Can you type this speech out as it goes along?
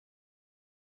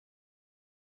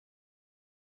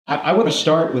I want to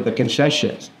start with a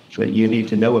confession that you need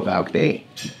to know about me.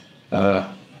 I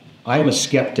am a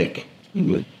skeptic.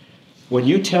 When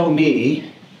you tell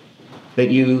me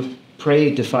that you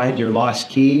prayed to find your lost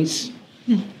keys,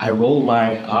 I roll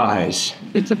my eyes.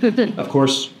 Of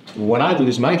course, when I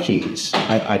lose my keys,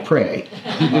 I pray.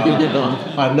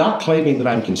 I'm not claiming that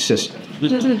I'm consistent.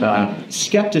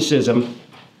 Skepticism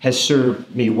has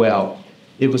served me well.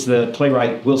 It was the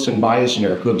playwright Wilson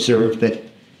Meisner who observed that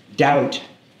doubt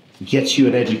gets you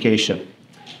an education.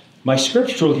 My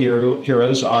scriptural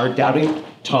heroes are Doubting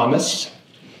Thomas,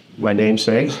 my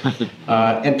namesake,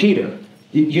 and Peter.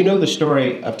 You know the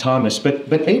story of Thomas, but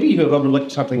maybe you have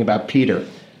overlooked something about Peter.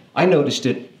 I noticed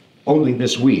it only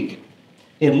this week.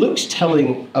 In Luke's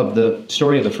telling of the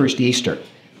story of the first Easter,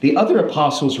 the other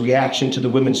apostles' reaction to the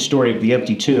women's story of the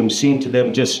empty tomb seemed to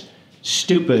them just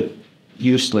stupid,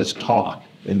 useless talk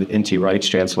in the N.T. Wright's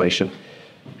translation.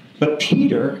 But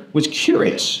Peter was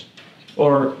curious,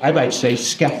 or I might say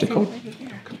skeptical,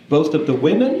 both of the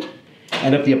women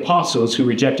and of the apostles who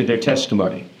rejected their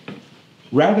testimony.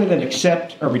 Rather than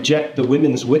accept or reject the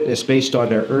women's witness based on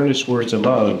their earnest words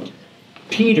alone,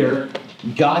 Peter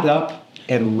got up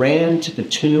and ran to the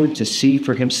tomb to see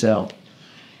for himself.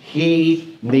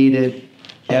 He needed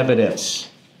evidence.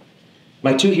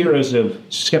 My two heroes of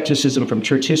skepticism from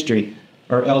church history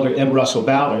are Elder M. Russell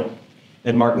Ballard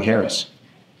and Martin Harris.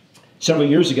 Several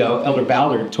years ago, Elder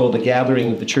Ballard told a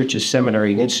gathering of the church's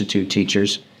seminary and institute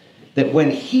teachers that when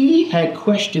he had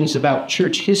questions about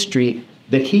church history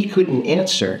that he couldn't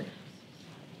answer,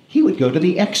 he would go to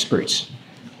the experts,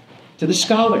 to the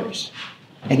scholars,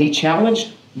 and he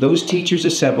challenged those teachers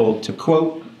assembled to,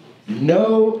 quote,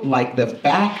 know like the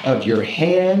back of your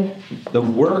hand the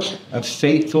work of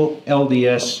faithful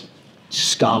LDS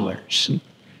scholars.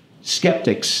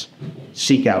 Skeptics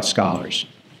seek out scholars.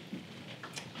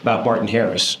 About Martin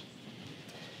Harris.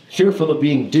 Fearful of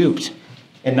being duped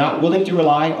and not willing to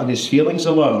rely on his feelings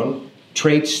alone,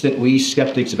 traits that we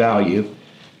skeptics value,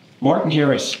 Martin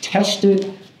Harris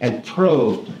tested and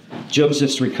probed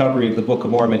Joseph's recovery of the Book of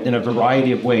Mormon in a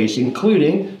variety of ways,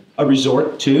 including a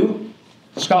resort to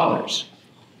scholars.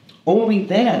 Only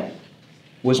then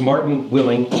was Martin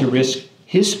willing to risk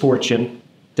his fortune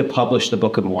to publish the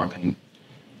Book of Mormon.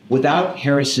 Without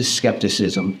Harris's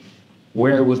skepticism,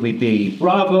 where would we be?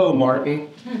 Bravo, Martin.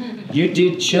 You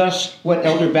did just what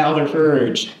Elder Ballard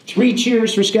urged. 3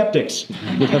 cheers for skeptics.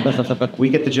 We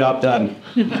get the job done.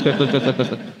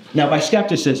 Now, by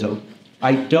skepticism,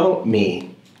 I don't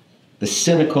mean the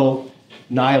cynical,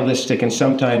 nihilistic, and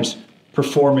sometimes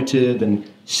performative and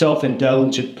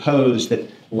self-indulgent pose that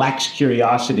lacks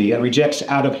curiosity and rejects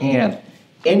out of hand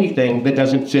anything that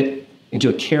doesn't fit into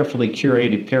a carefully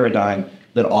curated paradigm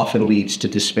that often leads to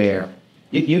despair.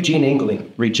 Eugene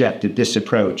England rejected this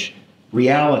approach.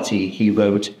 Reality, he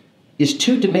wrote, is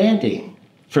too demanding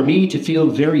for me to feel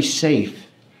very safe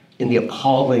in the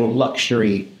appalling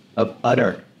luxury of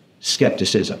utter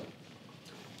skepticism.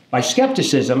 By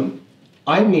skepticism,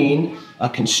 I mean a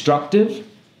constructive,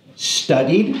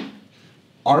 studied,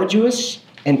 arduous,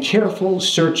 and careful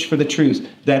search for the truth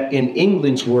that, in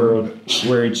England's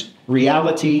words,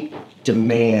 reality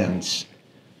demands.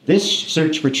 This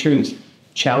search for truth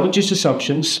challenges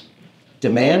assumptions,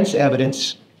 demands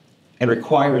evidence, and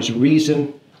requires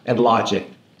reason and logic.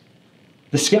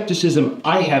 The skepticism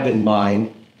I have in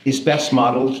mind is best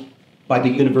modeled by the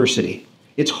university.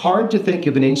 It's hard to think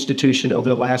of an institution over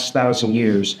the last 1,000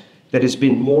 years that has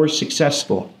been more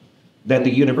successful than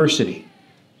the university.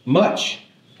 Much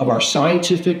of our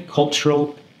scientific,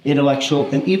 cultural, intellectual,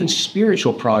 and even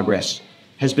spiritual progress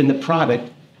has been the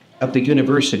product of the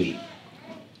university.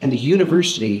 And the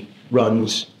university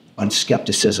runs on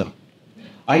skepticism.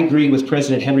 I agree with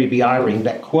President Henry B. Eyring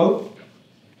that, quote,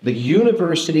 the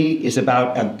university is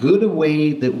about as good a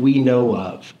way that we know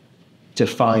of to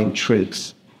find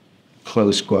truth,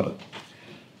 close quote.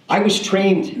 I was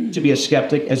trained to be a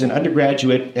skeptic as an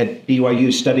undergraduate at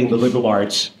BYU studying the liberal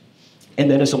arts, and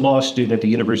then as a law student at the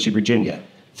University of Virginia,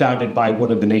 founded by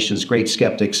one of the nation's great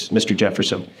skeptics, Mr.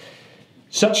 Jefferson.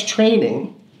 Such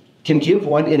training can give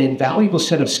one an invaluable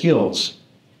set of skills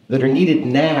that are needed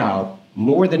now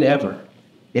more than ever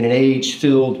in an age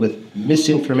filled with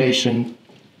misinformation,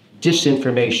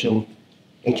 disinformation,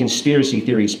 and conspiracy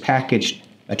theories packaged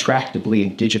attractively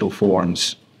in digital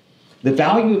forms. The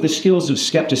value of the skills of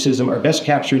skepticism are best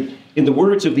captured in the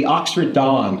words of the Oxford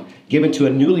Don given to a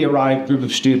newly arrived group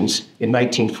of students in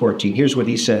 1914. Here's what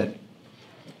he said.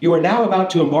 You are now about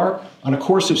to embark on a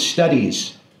course of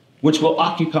studies which will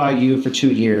occupy you for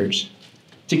 2 years.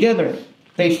 Together,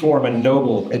 they form a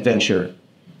noble adventure.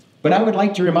 But I would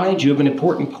like to remind you of an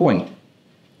important point.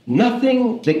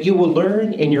 Nothing that you will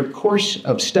learn in your course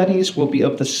of studies will be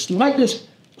of the slightest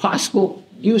possible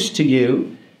use to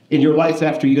you in your life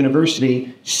after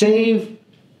university, save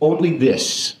only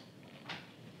this,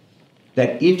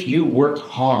 that if you work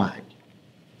hard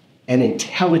and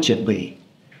intelligently,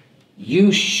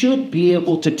 you should be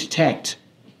able to detect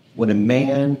when a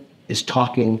man is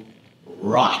talking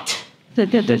rot.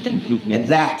 And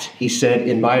that, he said,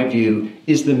 in my view,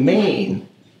 is the main,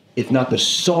 if not the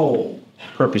sole,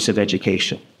 purpose of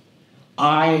education.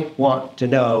 I want to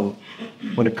know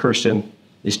when a person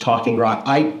is talking rot.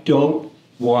 I don't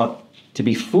want to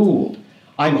be fooled.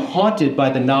 I'm haunted by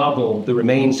the novel The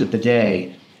Remains of the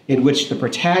Day, in which the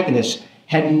protagonist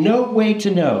had no way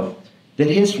to know that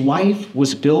his life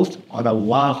was built on a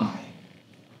lie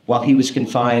while he was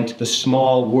confined to the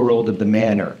small world of the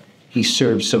manor he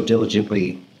served so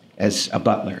diligently as a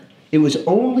butler. It was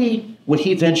only when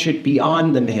he ventured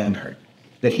beyond the manor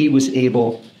that he was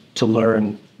able to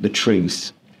learn the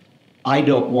truth. I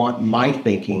don't want my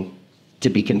thinking to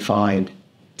be confined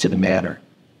to the manor.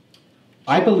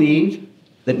 I believe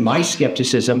that my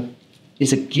skepticism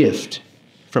is a gift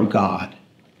from God.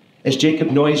 As Jacob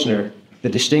Neusner, the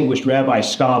distinguished rabbi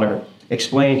scholar,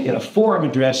 explained in a forum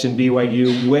address in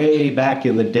BYU way back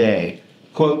in the day,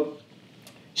 quote,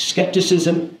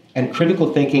 skepticism and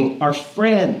critical thinking are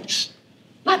friends,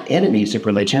 not enemies of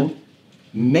religion.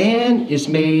 Man is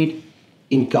made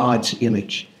in God's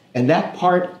image, and that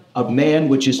part of man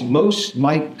which is most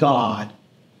like God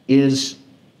is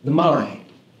the mind.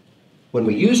 When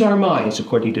we use our minds,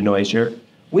 according to Neusner,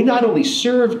 we not only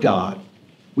serve God,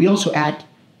 we also act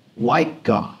like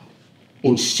God.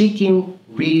 In seeking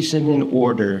reason and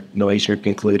order, Neusner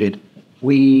concluded,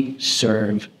 we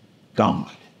serve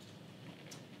God.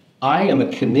 I am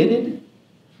a committed,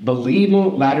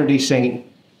 believing Latter-day Saint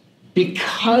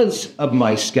because of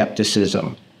my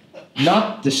skepticism,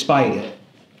 not despite it.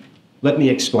 Let me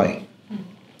explain.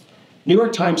 New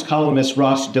York Times columnist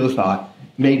Ross Douthat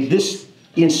made this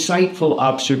insightful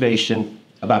observation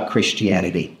about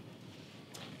Christianity.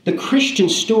 The Christian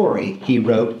story, he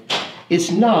wrote,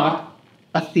 is not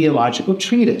a theological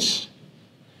treatise.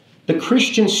 The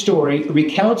Christian story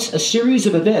recounts a series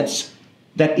of events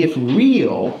that, if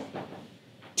real,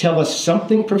 tell us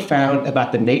something profound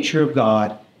about the nature of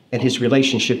God and his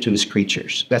relationship to his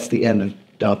creatures. That's the end of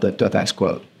Douthat's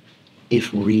quote.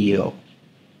 If real.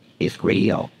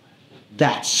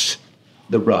 That's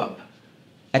the rub.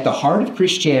 At the heart of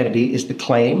Christianity is the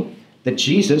claim that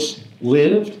Jesus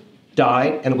lived,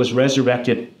 died, and was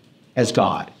resurrected as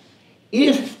God.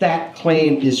 If that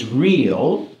claim is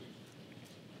real,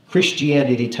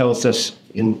 Christianity tells us,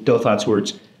 in Douthat's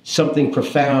words, something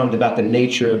profound about the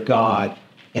nature of God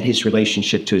and his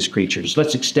relationship to his creatures.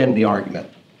 Let's extend the argument.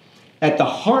 At the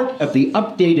heart of the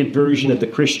updated version of the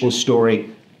Christian story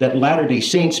that Latter-day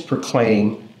Saints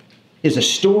proclaim is a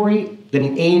story that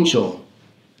an angel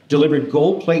delivered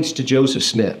gold plates to Joseph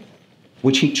Smith,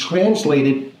 which he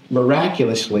translated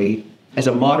miraculously as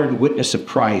a modern witness of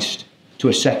Christ to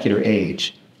a secular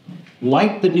age.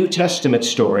 Like the New Testament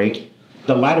story,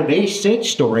 the Latter-day Saint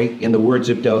story, in the words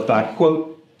of Douthat,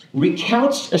 quote,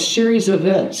 recounts a series of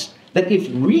events that, if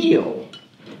real,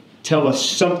 tell us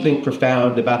something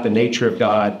profound about the nature of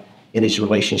God and his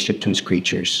relationship to his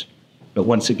creatures. But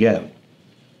once again,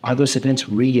 are those events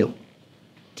real?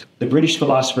 The British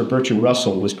philosopher Bertrand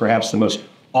Russell was perhaps the most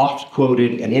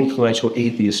oft-quoted and influential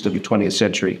atheist of the 20th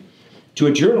century. To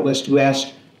a journalist who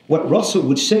asked what Russell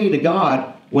would say to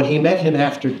God when he met him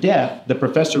after death, the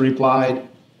professor replied,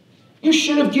 "You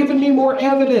should have given me more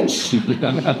evidence."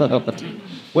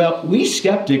 Well, we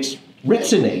skeptics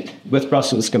resonate with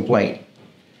Russell's complaint,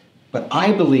 but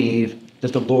I believe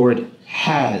that the Lord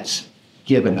has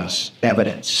given us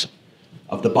evidence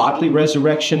of the bodily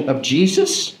resurrection of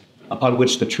Jesus, upon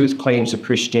which the truth claims of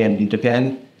Christianity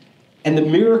depend, and the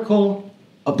miracle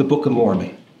of the Book of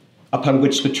Mormon, upon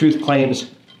which the truth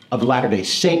claims of Latter-day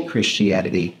Saint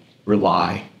Christianity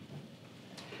rely.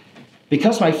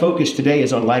 Because my focus today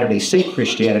is on Latter-day Saint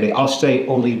Christianity, I'll say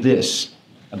only this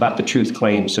about the truth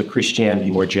claims of Christianity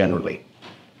more generally.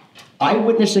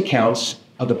 Eyewitness accounts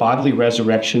of the bodily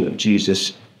resurrection of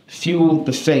Jesus fueled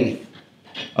the faith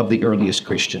of the earliest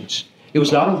Christians. It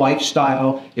was not a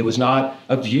lifestyle. It was not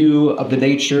a view of the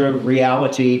nature of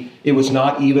reality. It was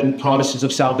not even promises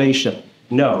of salvation.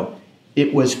 No,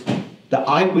 it was the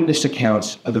eyewitness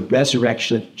accounts of the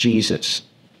resurrection of Jesus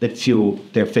that fueled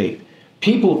their faith.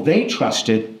 People they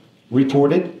trusted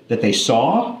reported that they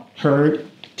saw, heard,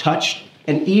 touched,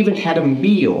 and even had a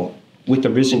meal with the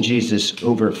risen Jesus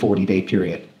over a 40-day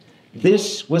period.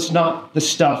 This was not the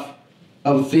stuff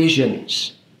of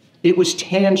visions. It was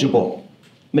tangible,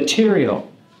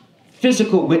 material,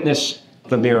 physical witness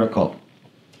of a miracle.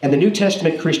 And the New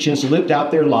Testament Christians lived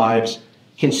out their lives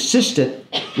consistent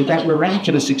with that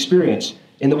miraculous experience.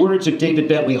 In the words of David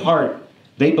Bentley Hart,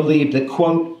 they believed that,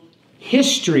 quote,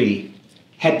 history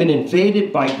had been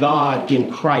invaded by God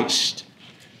in Christ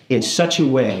in such a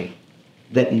way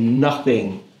that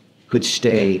nothing could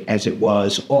stay as it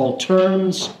was. All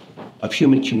terms of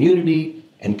human community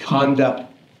and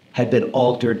conduct had been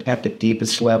altered at the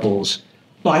deepest levels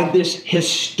by this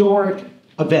historic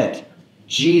event,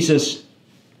 Jesus'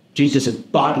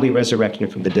 bodily resurrection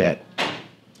from the dead.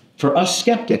 For us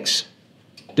skeptics,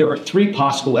 there are three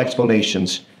possible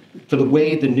explanations for the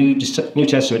way the New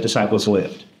Testament disciples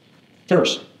lived.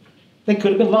 First, they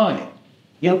could have been lying.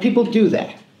 People do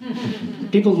that.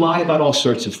 People lie about all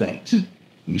sorts of things.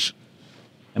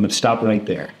 I'm going to stop right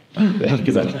there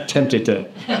because I'm tempted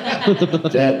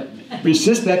to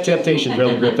resist that temptation,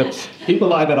 Brother Griffith. People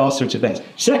lie about all sorts of things.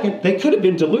 Second, they could have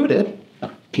been deluded.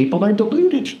 People are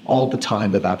deluded all the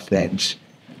time about things.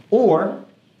 Or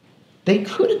they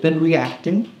could have been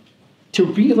reacting to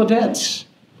real events.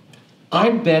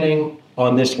 I'm betting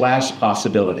on this last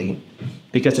possibility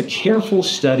because a careful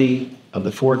study of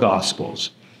the four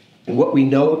Gospels and what we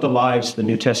know of the lives of the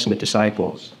New Testament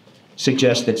disciples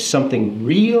suggests that something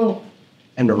real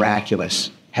and miraculous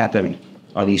happened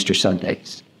on Easter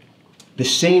Sundays. The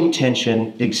same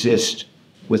tension exists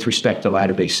with respect to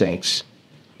Latter-day Saints.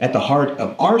 At the heart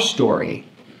of our story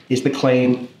is the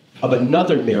claim of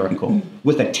another miracle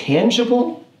with a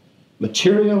tangible,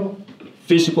 material,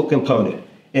 physical component.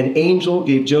 An angel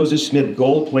gave Joseph Smith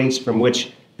gold plates from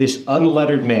which this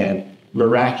unlettered man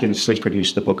miraculously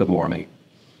produced the Book of Mormon.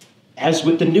 As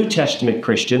with the New Testament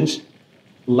Christians,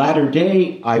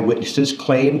 latter-day eyewitnesses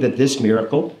claim that this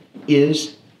miracle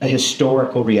is a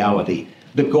historical reality.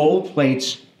 The gold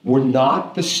plates were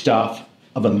not the stuff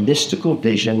of a mystical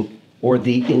vision or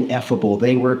the ineffable.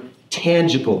 They were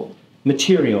tangible,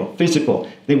 material, physical.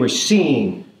 They were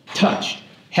seen, touched,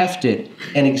 hefted,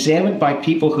 and examined by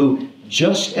people who,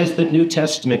 just as the New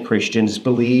Testament Christians,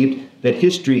 believed that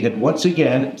history had once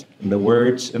again, in the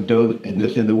words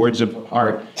of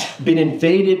Hart, been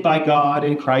invaded by God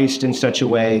and Christ in such a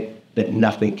way that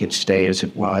nothing could stay as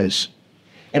it was.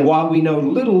 And while we know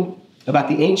little about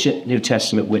the ancient New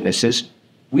Testament witnesses,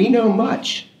 we know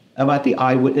much about the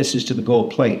eyewitnesses to the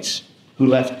gold plates, who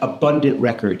left abundant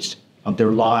records of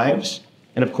their lives.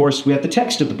 And of course, we have the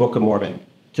text of the Book of Mormon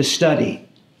to study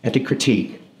and to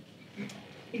critique.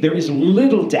 There is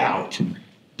little doubt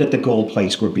that the gold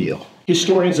plates were real.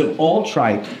 Historians of all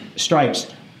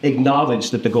stripes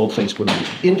acknowledge that the gold plates were real,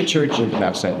 in the church and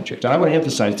outside the church. And I want to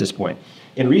emphasize this point.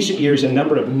 In recent years, a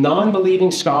number of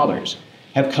non-believing scholars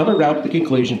have come around to the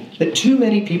conclusion that too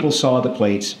many people saw the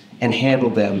plates and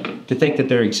handled them to think that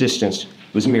their existence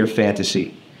was mere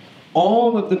fantasy.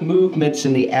 All of the movements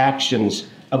and the actions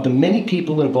of the many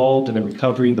people involved in the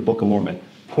recovery of the Book of Mormon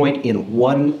point in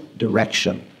one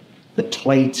direction. The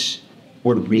plates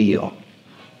were real.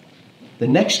 The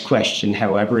next question,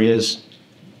 however, is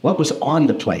what was on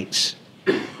the plates?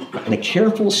 And a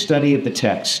careful study of the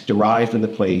text derived from the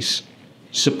plates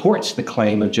supports the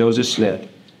claim of Joseph Smith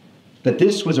that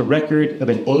this was a record of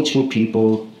an ancient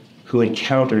people who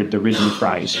encountered the risen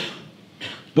Christ.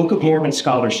 Book of Mormon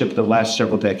scholarship of the last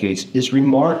several decades is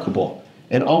remarkable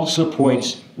and also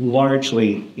points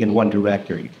largely in one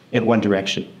direction.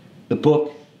 The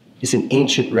book is an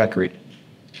ancient record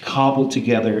cobbled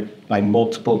together by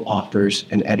multiple authors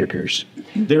and editors.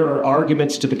 There are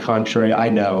arguments to the contrary, I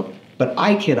know, but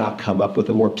I cannot come up with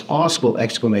a more plausible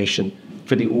explanation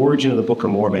for the origin of the Book of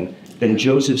Mormon than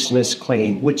Joseph Smith's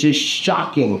claim, which is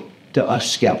shocking to us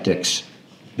skeptics,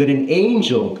 that an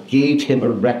angel gave him a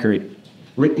record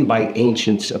written by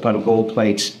ancients upon gold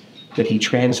plates that he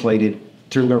translated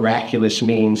through miraculous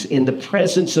means in the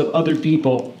presence of other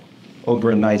people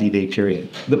over a 90-day period.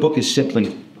 The book is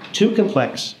simply too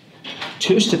complex,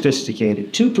 too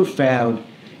sophisticated, too profound,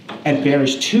 and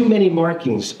bears too many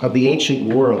markings of the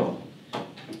ancient world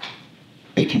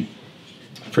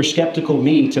for skeptical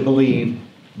me to believe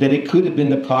that it could have been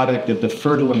the product of the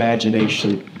fertile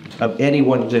imagination of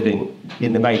anyone living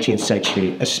in the 19th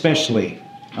century, especially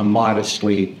a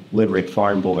modestly literate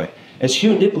farm boy. As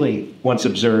Hugh Nibley once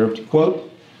observed, quote,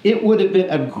 "It would have been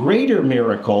a greater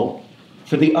miracle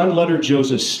for the unlettered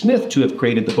Joseph Smith to have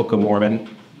created the Book of Mormon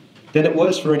than it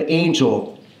was for an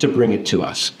angel to bring it to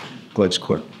us," close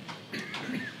quote.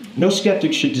 No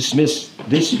skeptic should dismiss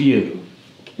this view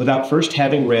without first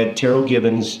having read Terrell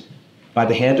Gibbons' By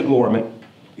the Hand of Mormon,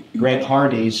 Grant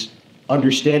Hardy's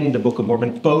Understanding the Book of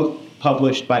Mormon, both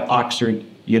published by Oxford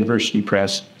University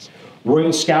Press,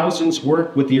 Royal Skousen's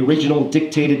work with the original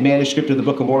dictated manuscript of the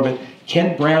Book of Mormon,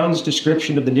 Kent Brown's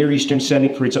description of the Near Eastern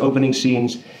setting for its opening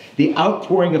scenes, the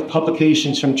outpouring of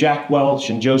publications from Jack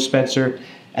Welch and Joe Spencer,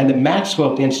 and the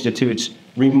Maxwell Institute's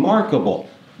remarkable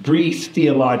brief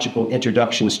theological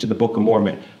introductions to the Book of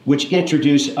Mormon, which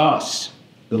introduce us,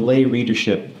 the lay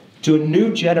readership, to a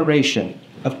new generation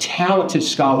of talented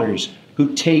scholars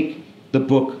who take the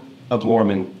Book of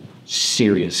Mormon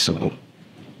seriously.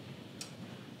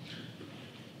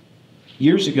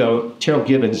 Years ago, Terrell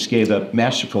Gibbons gave a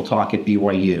masterful talk at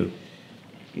BYU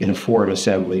in a foreign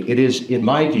assembly. It is, in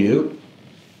my view,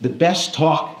 the best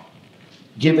talk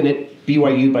given at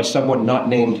BYU by someone not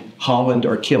named Holland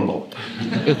or Kimball.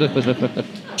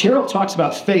 Terrell talks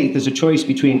about faith as a choice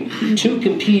between two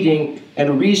competing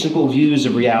and reasonable views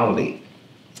of reality.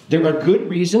 There are good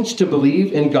reasons to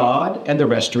believe in God and the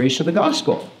restoration of the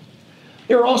gospel.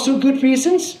 There are also good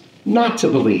reasons not to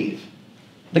believe.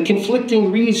 The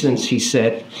conflicting reasons, he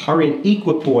said, are in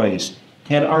equipoise,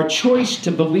 and our choice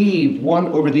to believe one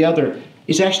over the other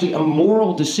is actually a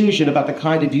moral decision about the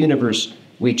kind of universe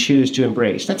we choose to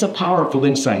embrace. That's a powerful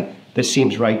insight that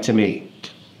seems right to me.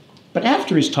 But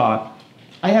after his talk,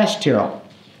 I asked Terrell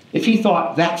if he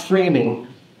thought that framing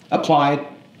applied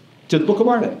to the Book of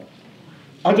Mormon.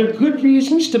 Are there good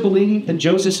reasons to believe in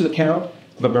Joseph's account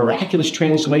of a miraculous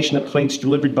translation of plates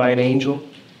delivered by an angel?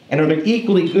 And are there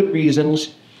equally good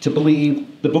reasons to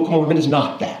believe the Book of Mormon is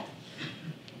not that?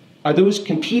 Are those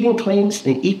competing claims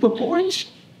in equipoise?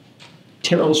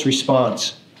 Terrell's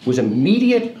response was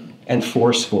immediate and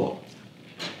forceful.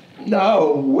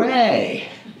 No way.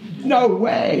 No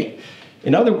way.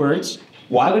 In other words,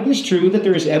 while it is true that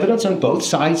there is evidence on both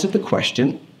sides of the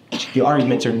question, the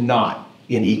arguments are not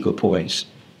in equipoise.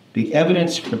 The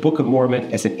evidence for the Book of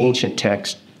Mormon as an ancient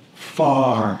text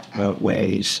far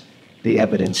outweighs the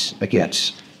evidence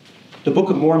against. The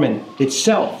Book of Mormon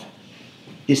itself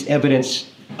is evidence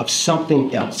of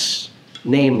something else,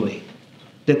 namely,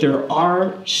 that there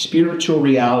are spiritual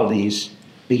realities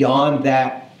beyond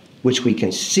that which we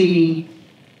can see,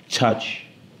 touch,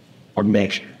 or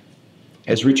measure.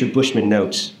 As Richard Bushman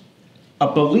notes,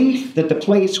 a belief that the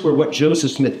plates were what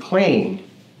Joseph Smith claimed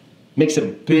makes a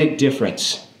big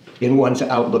difference in one's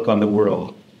outlook on the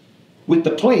world. With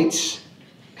the plates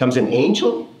comes an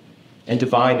angel and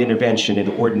divine intervention in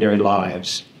ordinary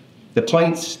lives. The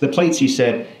plates, he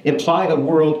said, imply a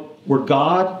world where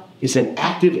God is an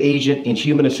active agent in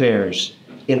human affairs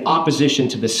in opposition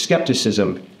to the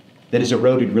skepticism that has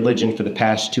eroded religion for the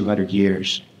past 200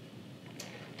 years.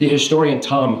 The historian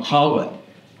Tom Holland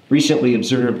recently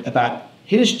observed about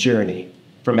his journey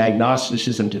from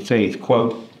agnosticism to faith,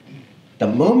 quote, "The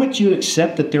moment you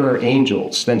accept that there are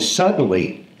angels, then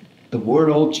suddenly the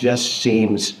world just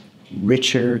seems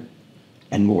richer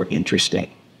and more interesting."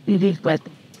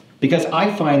 Because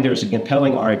I find there's a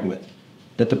compelling argument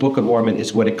that the Book of Mormon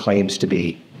is what it claims to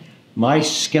be. My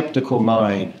skeptical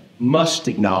mind must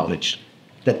acknowledge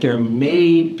that there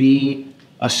may be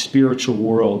a spiritual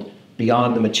world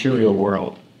beyond the material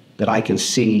world that I can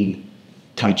see,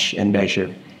 touch, and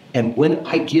measure. And when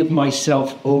I give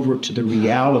myself over to the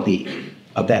reality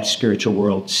of that spiritual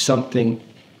world, something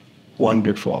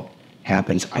wonderful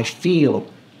happens. I feel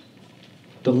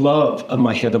the love of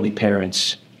my heavenly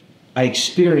parents. I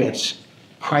experience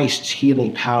Christ's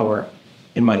healing power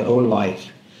in my own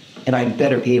life, and I'm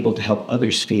better able to help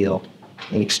others feel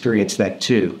and experience that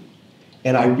too.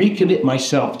 And I recommit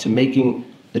myself to making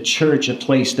the church a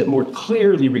place that more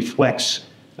clearly reflects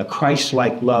a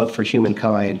Christ-like love for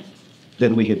humankind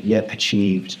than we have yet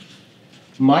achieved.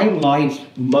 My life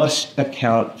must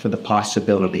account for the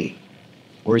possibility,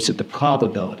 or is it the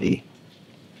probability,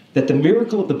 that the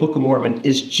miracle of the Book of Mormon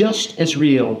is just as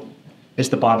real as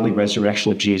the bodily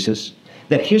resurrection of Jesus,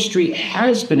 that history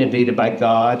has been invaded by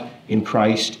God in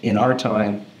Christ in our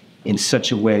time in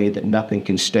such a way that nothing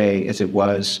can stay as it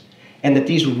was, and that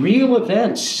these real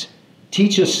events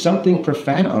teach us something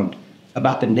profound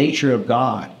about the nature of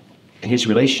God and his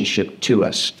relationship to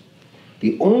us.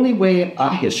 The only way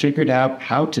I have figured out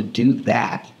how to do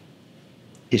that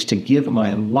is to give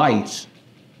my life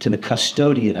to the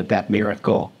custodian of that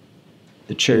miracle,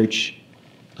 the Church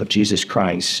of Jesus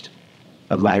Christ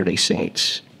of Latter-day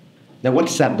Saints. Now, what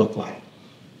does that look like?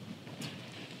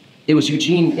 It was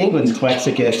Eugene England's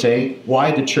classic essay,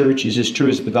 Why the Church is as True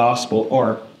as the Gospel,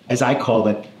 or, as I call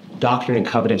it, Doctrine and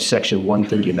Covenants, section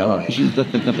 139.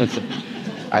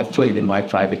 I've put it in my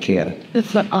private canon.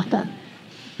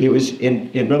 It was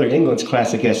in Brother England's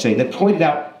classic essay that pointed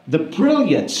out the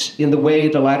brilliance in the way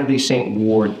the Latter-day Saint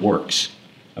ward works.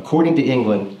 According to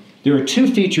England, there are two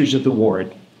features of the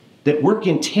ward that work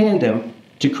in tandem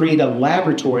to create a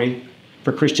laboratory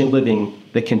for Christian living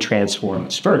that can transform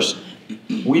us. First,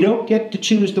 we don't get to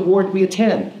choose the ward we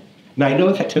attend. Now, I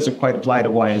know that doesn't quite apply to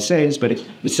YSAs, but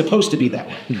it's supposed to be that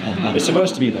way. It's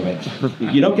supposed to be that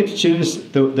way. You don't get to choose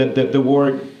the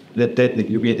ward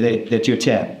that you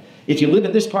attend. If you live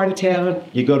in this part of town,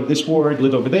 you go to this ward,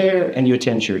 live over there, and you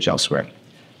attend church elsewhere.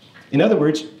 In other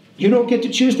words, you don't get to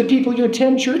choose the people you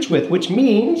attend church with, which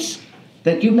means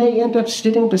that you may end up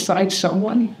sitting beside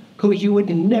someone who you would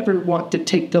never want to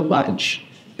take to lunch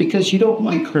because you don't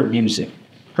like her music,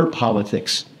 her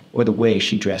politics, or the way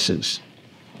she dresses.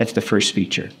 That's the first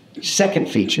feature. Second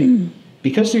feature,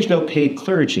 because there's no paid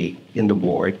clergy in the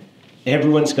ward,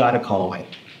 everyone's got a calling,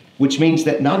 which means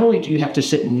that not only do you have to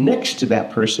sit next to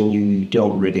that person you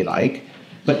don't really like,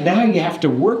 but now you have to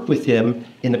work with him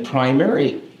in the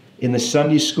primary, in the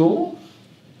Sunday school,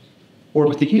 or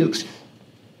with the youth.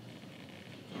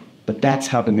 But that's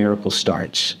how the miracle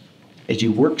starts. As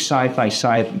you work side by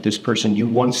side with this person you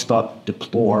once thought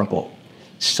deplorable,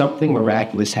 something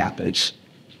miraculous happens.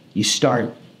 You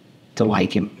start to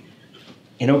like him.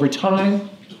 And over time,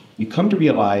 you come to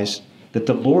realize that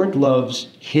the Lord loves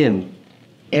him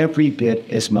every bit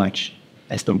as much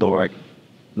as the Lord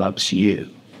loves you.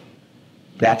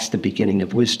 That's the beginning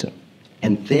of wisdom.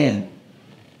 And then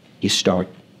you start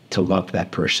to love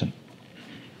that person.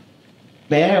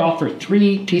 May I offer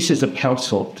 3 pieces of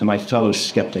counsel to my fellow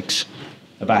skeptics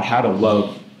about how to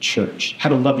love church, how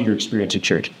to love your experience at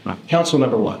church. Counsel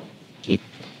number 1.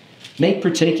 Make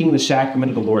partaking the sacrament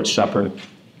of the Lord's Supper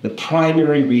the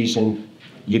primary reason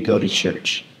you go to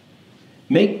church.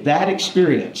 Make that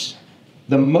experience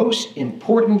the most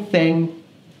important thing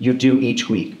you do each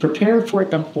week. Prepare for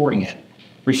it beforehand.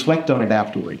 Reflect on it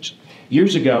afterwards.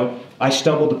 Years ago, I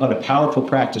stumbled upon a powerful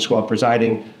practice while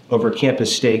presiding over a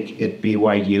campus stake at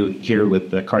BYU here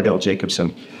with Cardell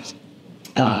Jacobson.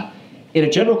 In a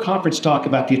general conference talk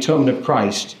about the atonement of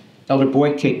Christ, Elder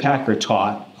Boyd K. Packer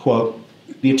taught, quote,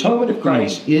 "The atonement of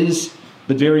Christ is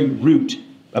the very root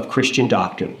of Christian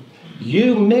doctrine.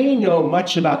 You may know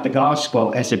much about the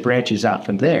gospel as it branches out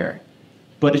from there,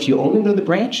 but if you only know the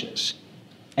branches,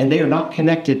 and they are not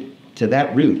connected to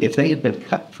that root, if they have been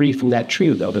cut free from that tree,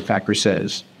 though, the Packer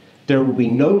says, there will be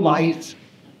no life,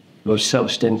 no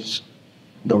substance,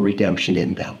 no redemption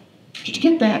in them." Did you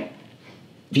get that?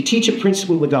 If you teach a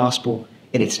principle of the gospel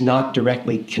and it's not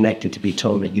directly connected to the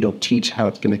atonement, you don't teach how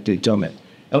it's connected to the atonement.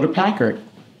 Elder Packard,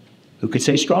 who could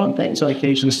say strong things on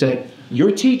occasion, said, your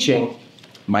teaching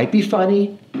might be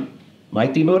funny,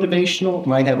 might be motivational,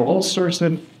 might have all sorts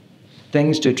of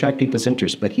things to attract people's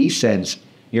interest, but he says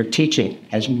your teaching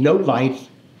has no life,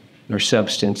 nor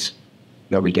substance,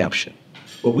 no redemption.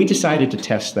 Well, we decided to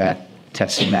test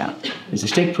him out. As a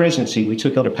stake presidency, we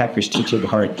took Elder Packer's teaching to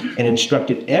heart and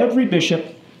instructed every bishop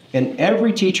and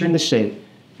every teacher in the state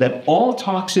that all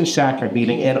talks in sacrament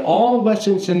meeting and all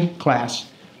lessons in class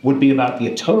would be about the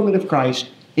atonement of Christ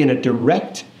in a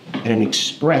direct and an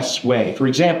express way. For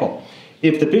example,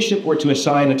 if the bishop were to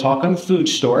assign a talk on food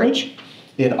storage,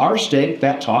 in our stake,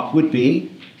 that talk would be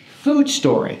food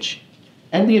storage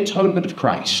and the atonement of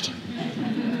Christ.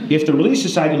 If the Relief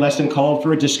Society lesson called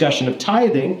for a discussion of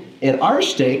tithing, in our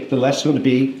stake, the lesson would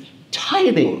be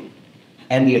tithing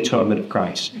and the atonement of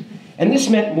Christ. And this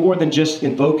meant more than just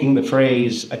invoking the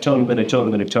phrase atonement,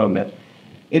 atonement, atonement.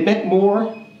 It meant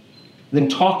more than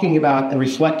talking about and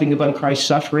reflecting upon Christ's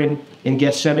suffering in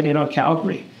Gethsemane and on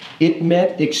Calvary. It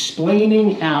meant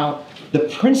explaining how the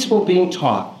principle being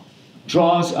taught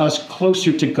draws us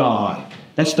closer to God.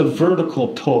 That's the vertical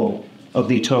pull of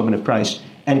the atonement of Christ,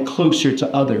 and closer to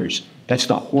others. That's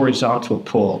the horizontal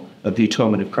pull of the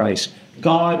atonement of Christ.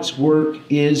 God's work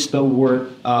is the work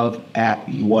of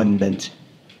at-one-ment.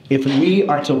 If we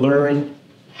are to learn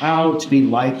how to be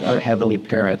like our heavenly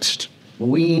parents,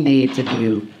 we need to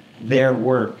do their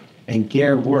work, and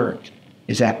their work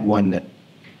is at-one-ment.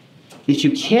 If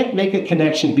you can't make a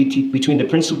connection between the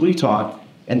principle we taught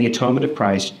and the atonement of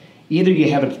Christ, either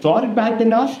you haven't thought about it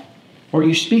enough, or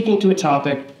you're speaking to a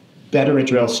topic better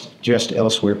addressed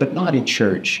elsewhere, but not in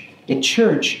church. In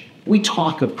church, we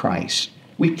talk of Christ,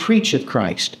 we preach of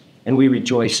Christ, and we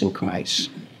rejoice in Christ.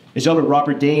 As Elder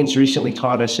Robert Daines recently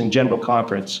taught us in General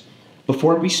Conference,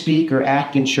 before we speak or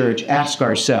act in church, ask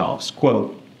ourselves,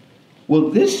 quote, will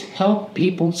this help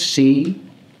people see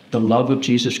the love of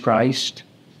Jesus Christ?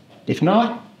 If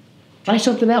not, try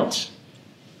something else.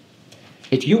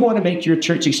 If you want to make your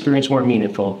church experience more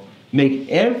meaningful, make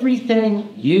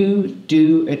everything you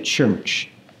do at church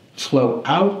flow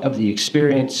out of the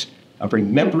experience of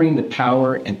remembering the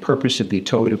power and purpose of the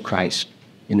atonement of Christ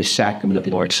in the sacrament of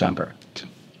the Lord's Supper.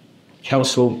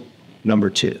 Counsel number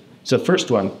 2. So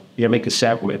first one, we're going to make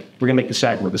the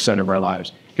sacrament the center of our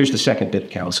lives. Here's the second bit of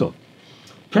counsel.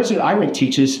 President Eyring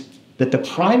teaches that the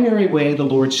primary way the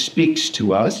Lord speaks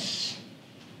to us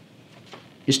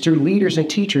is through leaders and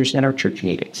teachers in our church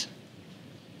meetings.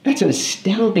 That's an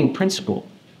astounding principle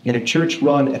in a church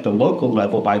run at the local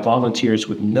level by volunteers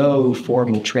with no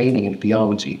formal training in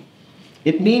theology.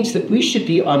 It means that we should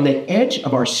be on the edge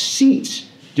of our seats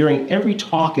during every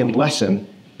talk and lesson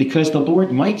because the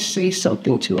Lord might say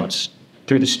something to us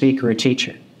through the speaker or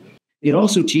teacher. It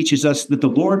also teaches us that the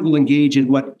Lord will engage in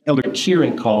what Elder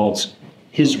Kieran calls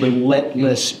his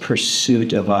relentless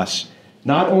pursuit of us,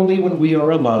 not only when we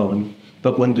are alone,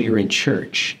 but when we are in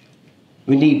church.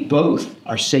 We need both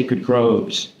our sacred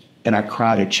groves and our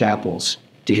crowded chapels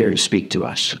to hear him speak to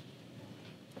us.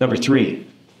 Number 3,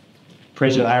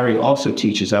 President Eyring also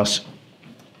teaches us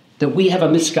that we have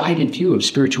a misguided view of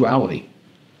spirituality.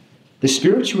 The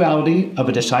spirituality of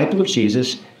a disciple of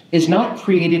Jesus is not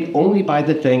created only by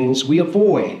the things we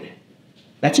avoid.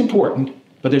 That's important,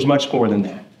 but there's much more than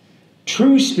that.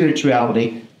 True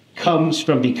spirituality comes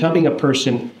from becoming a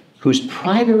person whose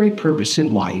primary purpose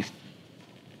in life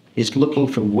is looking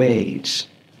for ways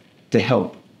to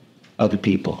help other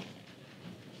people.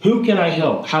 Who can I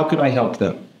help? How can I help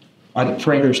them? Are the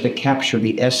prayers that capture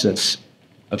the essence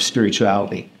of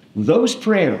spirituality. Those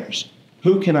prayers,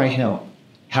 who can I help?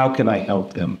 How can I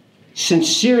help them?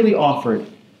 Sincerely offered,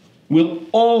 will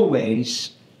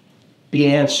always be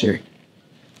answered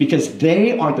because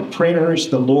they are the prayers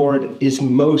the Lord is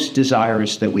most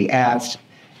desirous that we ask,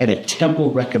 and a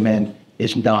temple recommend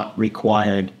is not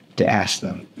required to ask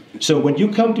them. So when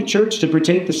you come to church to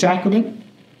partake the sacrament,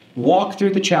 walk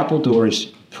through the chapel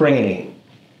doors praying,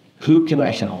 who can I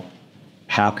help?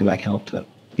 How can I help them?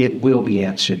 It will be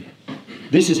answered.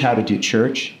 This is how to do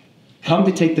church. Come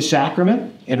to take the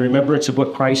sacrament in remembrance of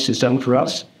what Christ has done for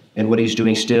us and what he's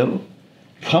doing still.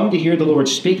 Come to hear the Lord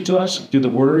speak to us through the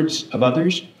words of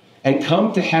others, and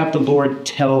come to have the Lord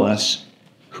tell us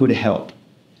who to help.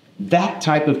 That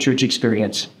type of church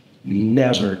experience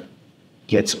never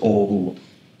gets old.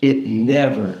 It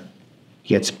never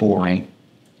gets boring.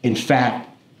 In fact,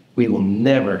 we will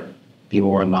never be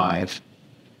more alive.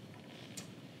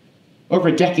 Over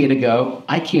a decade ago,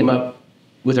 I came up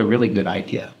with a really good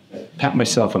idea. Pat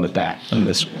myself on the back on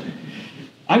this one.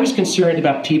 I was concerned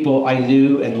about people I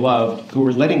knew and loved who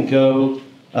were letting go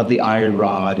of the iron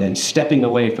rod and stepping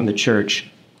away from the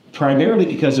church, primarily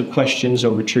because of questions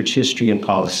over church history and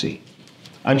policy.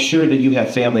 I'm sure that you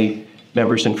have family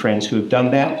members and friends who have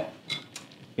done that.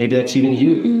 Maybe that's even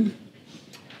you.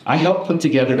 I helped put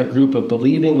together a group of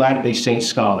believing Latter-day Saint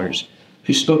scholars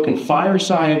who spoke in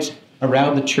firesides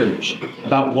around the church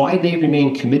about why they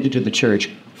remain committed to the church,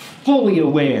 fully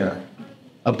aware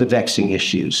of the vexing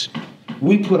issues.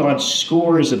 We put on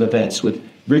scores of events with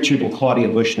Richard and Claudia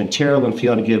Bushman, Terrell and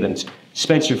Fiona Gibbons,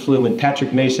 Spencer Fluman,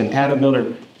 Patrick Mason, Adam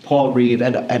Miller, Paul Reeve,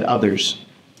 and others.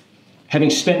 Having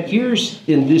spent years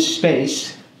in this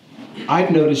space,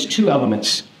 I've noticed two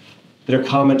elements that are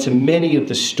common to many of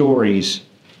the stories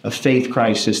of faith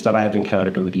crisis that I have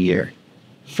encountered over the year.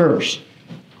 First,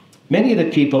 many of the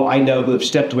people I know who have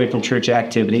stepped away from church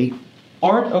activity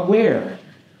aren't aware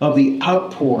of the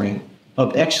outpouring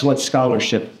of excellent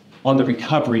scholarship on the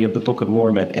recovery of the Book of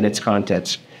Mormon and its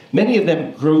contents. Many of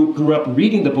them grew up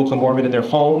reading the Book of Mormon in their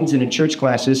homes and in church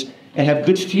classes and have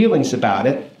good feelings about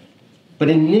it, but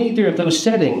in neither of those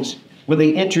settings were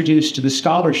they introduced to the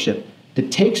scholarship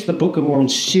that takes the Book of Mormon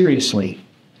seriously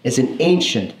as an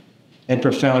ancient and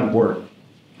profound work.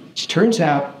 It turns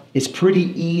out it's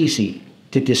pretty easy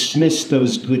to dismiss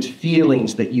those good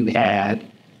feelings that you had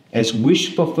as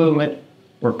wish fulfillment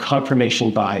or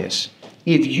confirmation bias.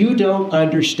 If you don't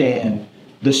understand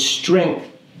the strength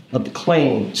of the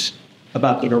claims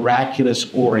about the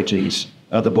miraculous origins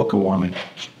of the Book of Mormon.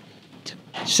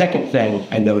 Second thing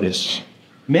I noticed,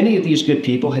 many of these good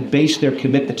people had based their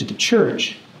commitment to the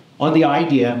church on the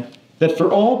idea that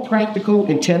for all practical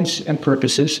intents and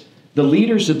purposes, the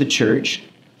leaders of the church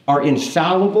are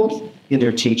infallible in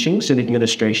their teachings and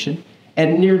administration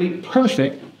and nearly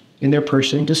perfect in their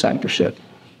personal discipleship.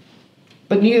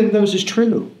 But neither of those is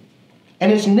true,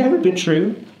 and has never been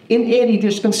true in any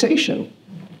dispensation.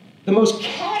 The most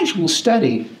casual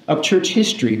study of church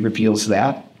history reveals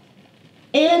that.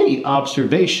 Any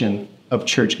observation of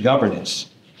church governance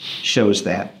shows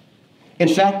that. In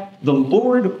fact, the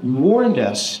Lord warned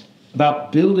us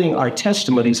about building our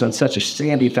testimonies on such a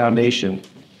sandy foundation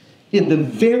in the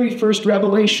very first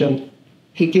revelation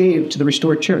he gave to the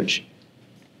restored church.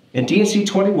 In D&C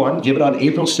 21, given on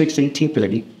April 6,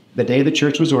 1830, the day the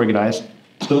church was organized,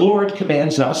 the Lord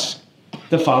commands us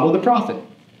to follow the prophet.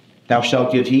 Thou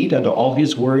shalt give heed unto all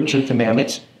his words and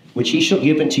commandments, which he shall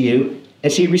give unto you,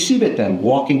 as ye receive it then,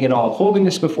 walking in all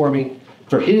holiness before me.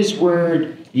 For his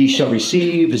word ye shall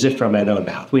receive as if from mine own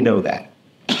mouth. We know that.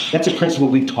 That's a principle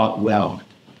we taught well.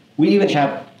 We even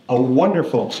have a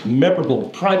wonderful, memorable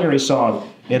primary song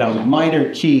in a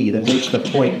minor key that makes the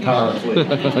point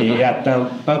powerfully. You got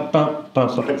bum, bum, bum,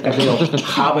 bum, bum, a little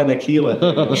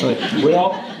habanakila.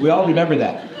 We all remember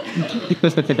that.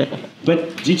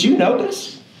 But did you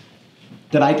notice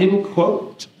that I didn't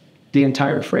quote the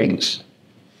entire phrase?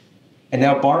 And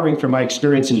now, borrowing from my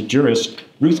experience as a jurist,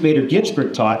 Ruth Bader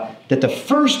Ginsburg taught that the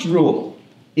first rule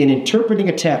in interpreting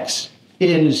a text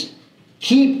is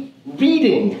keep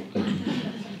reading.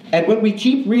 And when we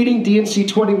keep reading D&C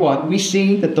 21, we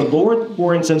see that the Lord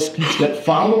warns us that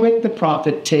following the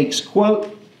prophet takes,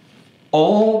 quote,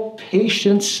 all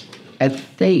patience and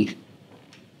faith.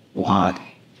 Why?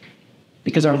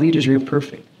 Because our leaders are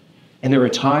imperfect. And there are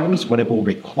times when it will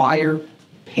require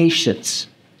patience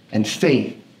and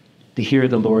faith to hear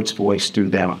the Lord's voice through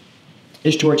them.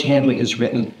 As George Handley has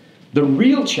written, the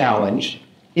real challenge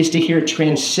is to hear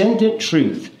transcendent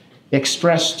truth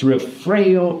expressed through a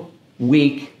frail,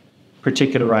 weak,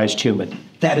 particularized human.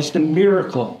 That is the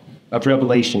miracle of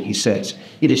Revelation, he says.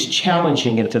 It is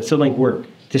challenging and fulfilling work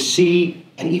to see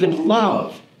and even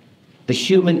love the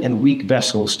human and weak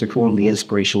vessels to whom the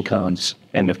inspiration comes.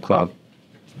 End of quote.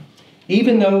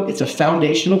 Even though it's a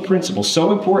foundational principle,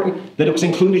 so important that it was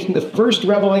included in the first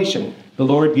revelation the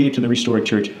Lord gave to the restored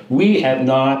church, we have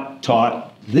not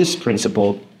taught this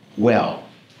principle well.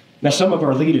 Now, some of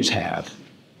our leaders have.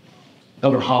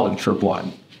 Elder Holland, for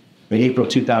one, in the April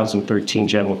 2013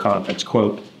 General Conference,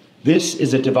 quote, this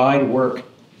is a divine work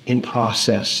in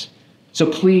process.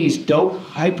 So please don't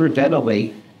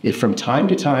hyperventilate if from time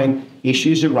to time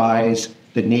issues arise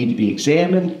that need to be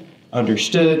examined,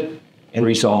 understood, and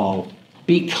resolved.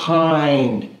 Be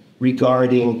kind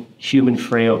regarding human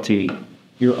frailty,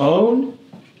 your own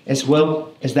as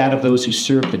well as that of those who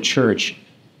serve the church,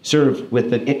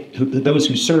 those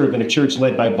who serve in a church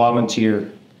led by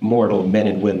volunteer mortal men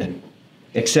and women,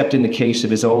 except in the case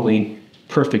of his only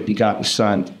perfect begotten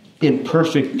Son.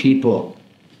 Imperfect people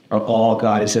are all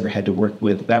God has ever had to work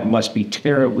with. That must be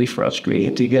terribly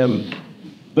frustrating to him.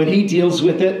 But he deals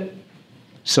with it,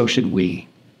 so should we.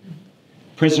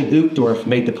 President Uchtdorf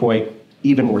made the point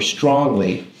even more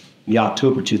strongly in the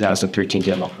October 2013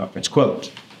 General Conference,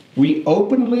 quote, we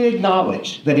openly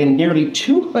acknowledge that in nearly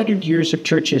 200 years of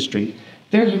church history,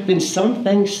 there have been some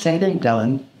things said and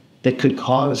done that could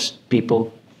cause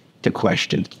people to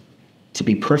question. To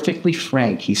be perfectly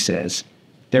frank, he says,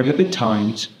 there have been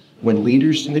times when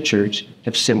leaders in the church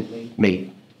have simply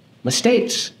made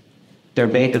mistakes. There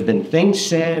may have been things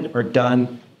said or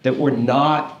done that were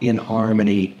not in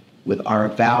harmony with our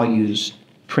values,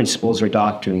 principles, or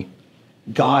doctrine.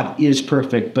 God is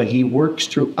perfect, but he works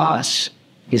through us,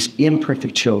 his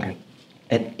imperfect children.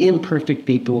 And imperfect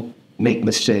people make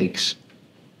mistakes.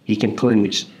 He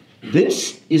concludes,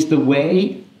 this is the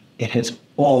way it has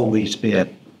always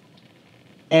been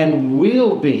and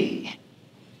will be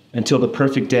until the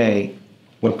perfect day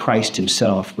when Christ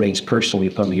himself reigns personally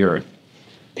upon the earth.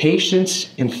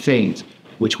 Patience and faith,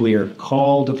 which we are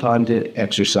called upon to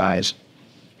exercise,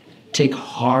 take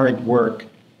hard work.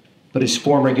 But as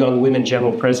former Young Women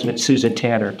General President Susan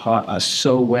Tanner taught us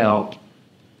so well,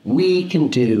 we can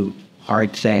do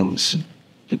hard things.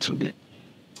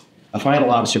 A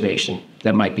final observation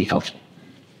that might be helpful.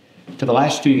 For the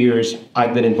last few years,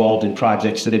 I've been involved in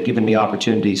projects that have given me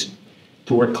opportunities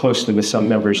to work closely with some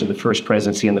members of the First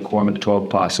Presidency and the Quorum of the 12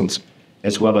 Apostles,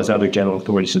 as well as other general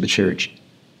authorities of the church.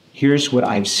 Here's what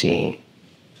I've seen.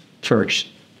 First,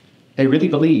 they really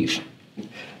believe.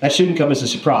 That shouldn't come as a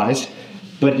surprise,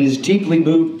 but it has deeply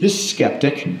moved this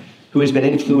skeptic who has been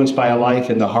influenced by a life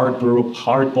in the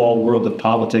hardball world of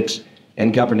politics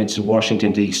and governance in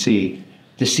Washington, D.C.,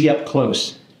 to see up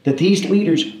close that these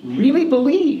leaders really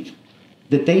believe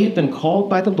that they have been called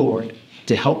by the Lord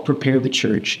to help prepare the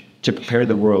church, to prepare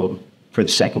the world for the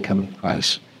second coming of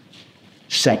Christ.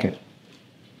 Second,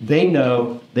 they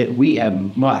know that we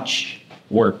have much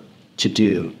work to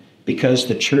do because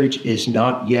the church is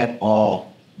not yet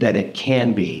all that it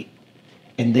can be.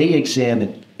 And they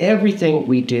examine everything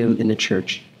we do in the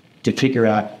church to figure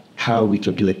out how we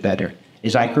can do it better.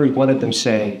 As I heard one of them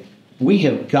say, we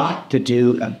have got to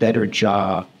do a better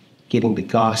job getting the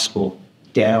gospel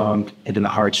down into the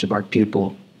hearts of our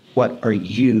people. What are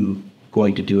you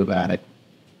going to do about it?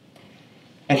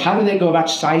 And how do they go about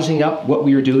sizing up what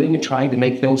we are doing and trying to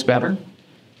make things better?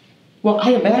 Well,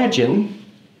 I imagine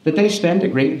that they spend a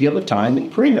great deal of time in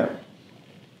prayer.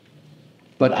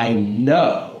 But I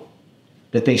know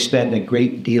that they spend a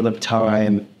great deal of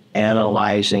time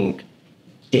analyzing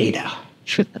data.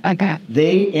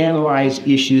 They analyze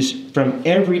issues from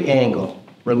every angle,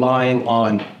 relying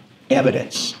on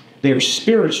evidence. They're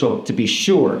spiritual, to be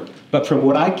sure, but from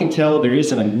what I can tell, there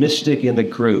isn't a mystic in the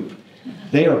group.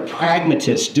 They are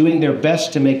pragmatists, doing their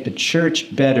best to make the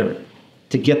church better,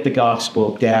 to get the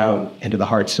gospel down into the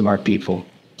hearts of our people.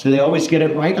 Do they always get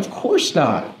it right? Of course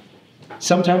not.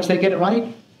 Sometimes they get it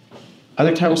right,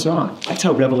 other times not. That's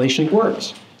how revelation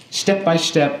works, step by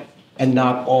step and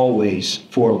not always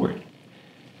forward.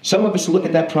 Some of us look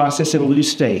at that process and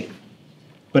lose faith.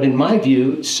 But in my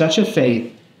view, such a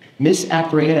faith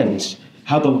misapprehends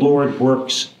how the Lord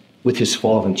works with his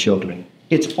fallen children.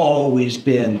 It's always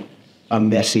been a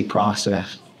messy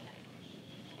process.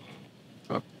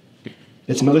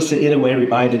 As Melissa Inouye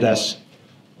reminded us,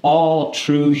 all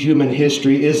true human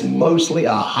history is mostly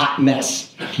a hot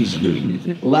mess.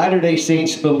 Latter-day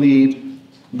Saints believe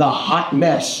the hot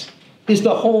mess is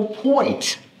the whole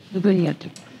point.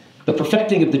 The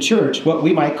perfecting of the church, what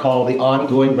we might call the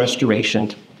ongoing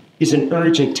restoration, is an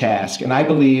urgent task, and I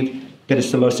believe that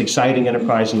it's the most exciting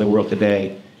enterprise in the world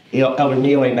today. Elder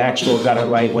Neil A. Maxwell got it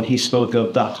right when he spoke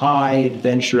of the high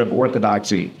adventure of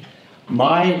orthodoxy.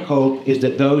 My hope is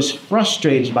that those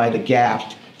frustrated by the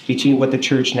gap between what the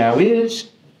church now is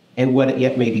and what it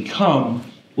yet may become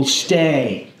will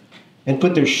stay and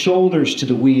put their shoulders to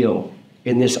the wheel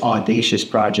in this audacious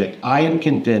project. I am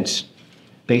convinced,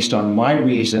 based on my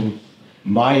reason,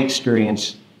 my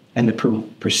experience, and the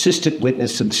persistent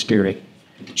witness of the Spirit,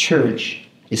 the church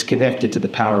is connected to the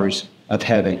powers of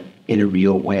heaven in a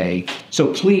real way.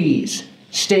 So please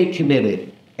stay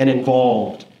committed and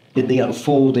involved in the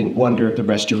unfolding wonder of the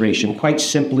restoration. Quite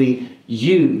simply,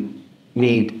 you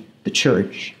need the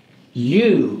church.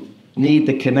 You need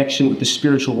the connection with the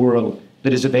spiritual world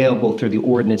that is available through the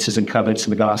ordinances and covenants of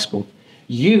the gospel.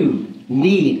 You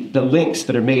need the links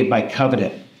that are made by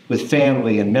covenant with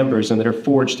family and members and that are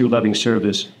forged through loving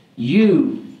service.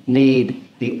 You need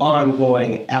the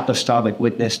ongoing apostolic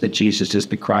witness that Jesus is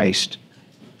the Christ.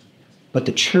 But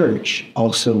the church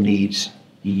also needs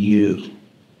you.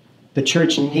 The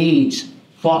church needs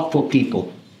thoughtful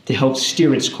people to help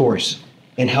steer its course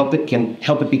and help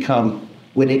it become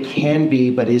what it can be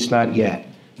but is not yet.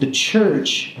 The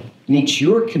church needs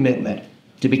your commitment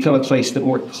to become a place that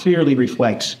more clearly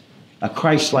reflects a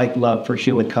Christ-like love for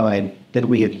humankind than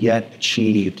we have yet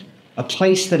achieved. A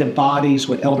place that embodies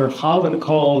what Elder Holland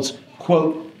calls,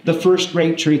 quote, the first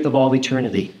great truth of all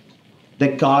eternity,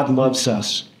 that God loves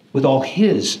us with all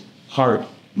his heart,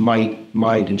 might,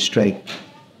 mind, and strength.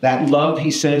 That love,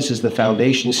 he says, is the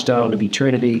foundation stone of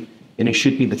eternity, and it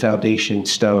should be the foundation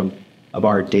stone of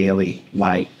our daily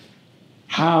life.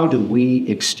 How do we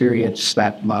experience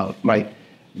that love?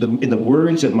 In the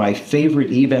words of my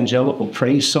favorite evangelical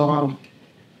praise song,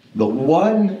 the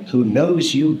one who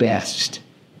knows you best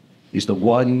is the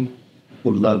one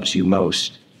who loves you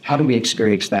most. How do we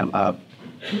experience that love?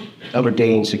 Elder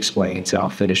Daines explains, and I'll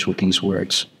finish with these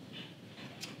words.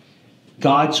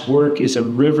 God's work is a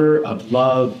river of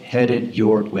love headed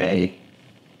your way.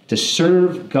 To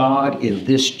serve God in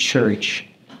this church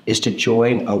is to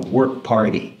join a work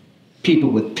party, people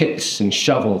with picks and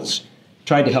shovels,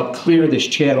 trying to help clear this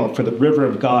channel for the river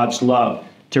of God's love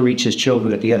to reach his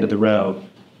children at the end of the road.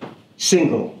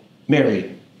 Single,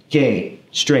 married, gay,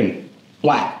 straight,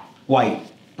 black, white,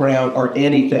 brown, or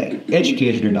anything,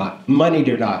 educated or not, moneyed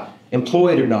or not,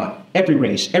 employed or not, every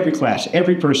race, every class,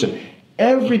 every person,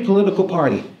 every political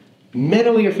party,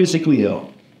 mentally or physically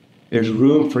ill, there's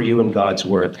room for you in God's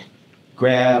work.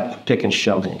 Grab a pick and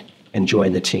shovel and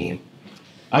join the team.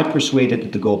 I'm persuaded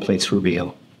that the gold plates were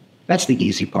real. That's the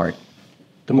easy part.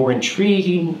 The more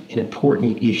intriguing and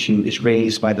important issue is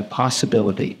raised by the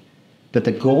possibility that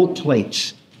the gold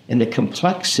plates and the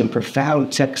complex and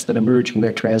profound texts that emerge from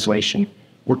their translation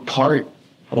were part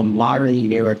of a modern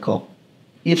miracle.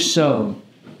 If so,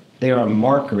 they are a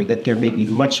marker that there may be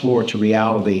much more to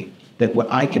reality than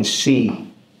what I can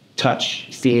see,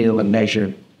 touch, feel, and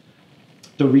measure.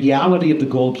 The reality of the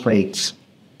gold plates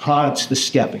prompts the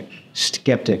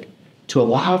skeptic to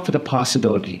allow for the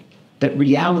possibility that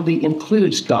reality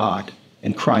includes God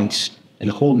and Christ and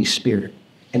Holy Spirit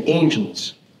and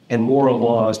angels and moral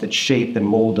laws that shape and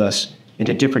mold us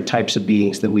into different types of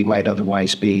beings that we might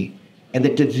otherwise be, and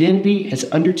that divinity has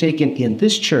undertaken in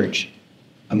this church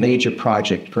a major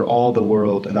project for all the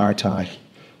world in our time.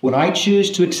 When I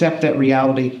choose to accept that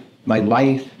reality, my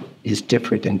life is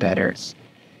different and better.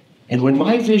 And when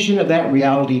my vision of that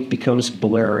reality becomes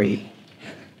blurry,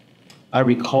 I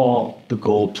recall the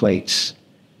gold plates,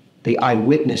 the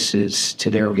eyewitnesses to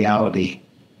their reality,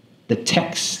 the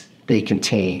texts they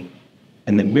contain,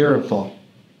 and the miracle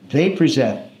they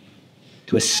present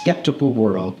to a skeptical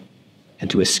world and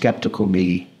to a skeptical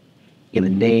me. In the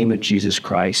name of Jesus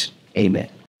Christ, amen.